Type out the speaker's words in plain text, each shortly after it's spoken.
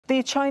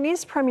The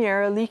Chinese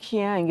Premier Li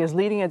Qiang is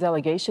leading a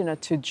delegation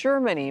to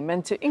Germany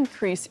meant to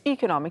increase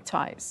economic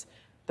ties.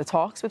 The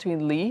talks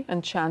between Li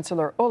and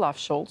Chancellor Olaf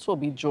Scholz will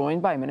be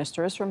joined by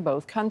ministers from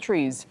both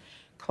countries.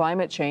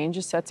 Climate change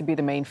is set to be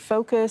the main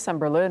focus, and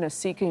Berlin is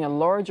seeking a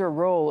larger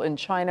role in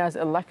China's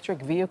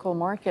electric vehicle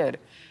market.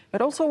 It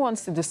also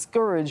wants to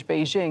discourage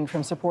Beijing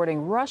from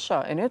supporting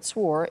Russia in its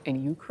war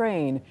in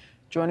Ukraine.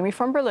 Joining me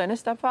from Berlin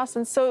is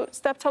Vaessen. So,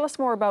 Steph, tell us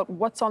more about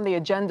what's on the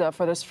agenda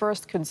for this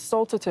first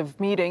consultative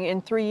meeting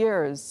in 3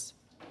 years.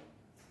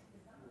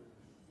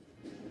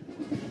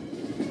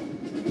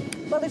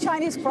 Well, the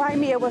Chinese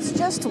premier was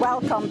just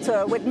welcomed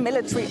with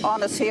military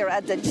honors here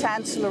at the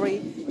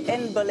Chancellery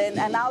in Berlin.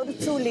 And now the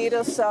two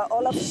leaders,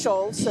 Olaf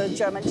Scholz,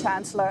 German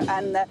Chancellor,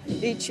 and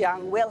Li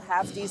Qiang, will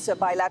have these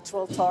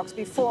bilateral talks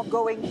before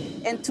going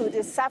into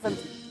the 7th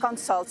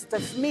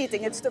consultative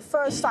meeting. It's the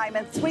first time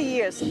in 3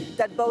 years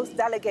that both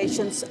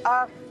delegations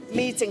are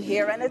meeting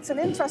here. And it's an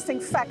interesting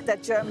fact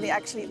that Germany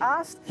actually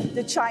asked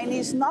the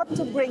Chinese not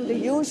to bring the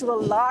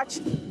usual large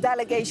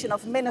delegation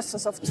of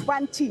ministers, of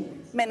 20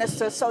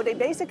 ministers. So they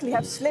basically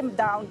have slimmed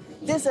down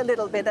this a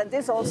little bit. And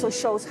this also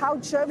shows how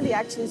Germany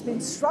actually has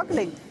been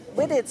struggling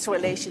with its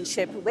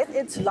relationship with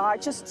its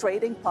largest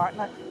trading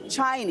partner,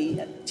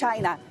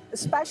 China.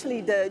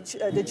 Especially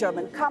the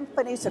German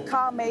companies, the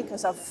car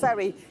makers are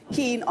very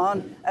keen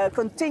on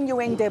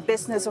continuing their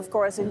business, of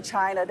course, in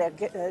China.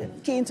 They're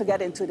keen to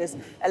get into this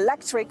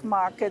electric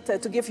market.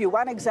 To give you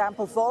one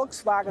example,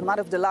 Volkswagen, one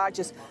of the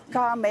largest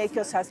car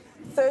makers, has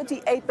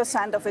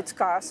 38% of its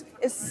cars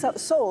is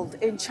sold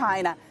in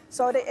China.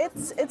 So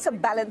it's a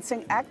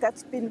balancing act.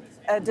 That's been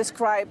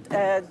described,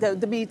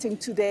 the meeting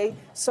today.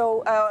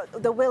 So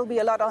there will be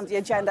a lot on the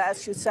agenda,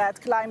 as you said,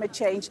 climate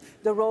change,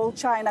 the role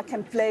China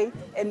can play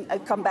in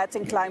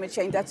combating climate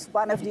change. That's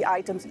one of the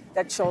items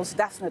that Scholz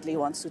definitely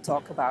wants to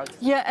talk about.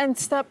 Yeah, and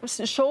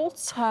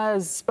Scholz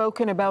has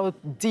spoken about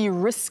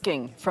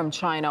de-risking from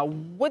China.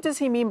 What does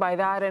he mean by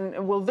that,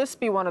 and will this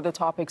be one of the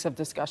topics of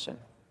discussion?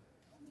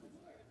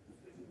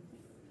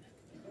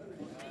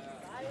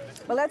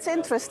 Well, that's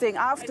interesting.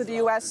 After the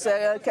U.S.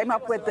 came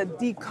up with the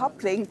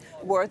decoupling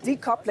word,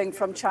 decoupling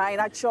from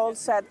China, Scholz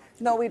said,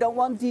 no, we don't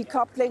want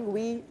decoupling,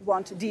 we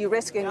want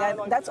de-risking.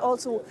 And that's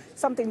also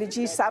something the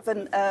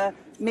G7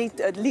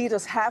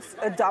 leaders have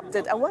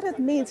adopted. And what it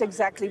means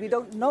exactly, we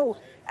don't know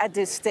at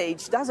this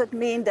stage. Does it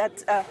mean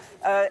that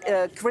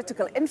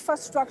critical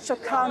infrastructure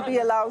can't be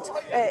allowed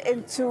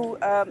into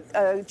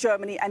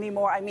Germany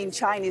anymore? I mean,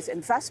 Chinese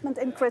investment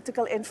in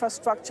critical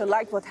infrastructure,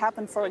 like what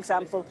happened, for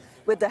example,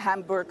 with the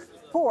Hamburg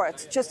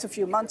port. Just a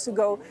few months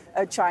ago,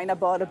 China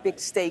bought a big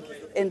stake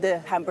in the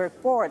Hamburg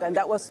port, and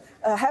that was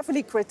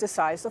heavily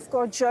criticized. Of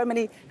course,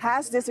 Germany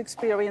has this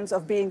experience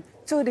of being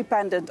too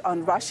dependent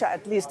on Russia.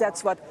 At least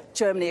that's what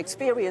Germany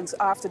experienced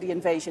after the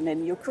invasion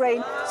in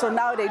Ukraine. So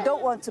now they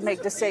don't want to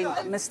make the same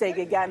mistake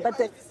again. But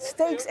the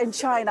stakes in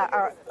China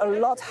are a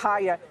lot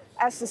higher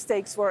as the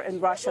stakes were in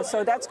Russia.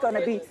 So that's going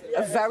to be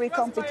a very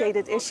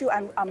complicated issue,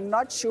 and I'm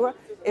not sure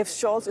if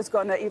Scholz is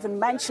going to even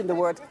mention the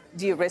word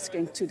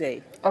de-risking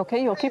today.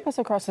 Okay, you'll keep us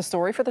across the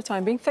story for the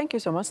time being. Thank you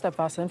so much,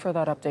 Vaessen, for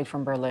that update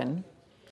from Berlin.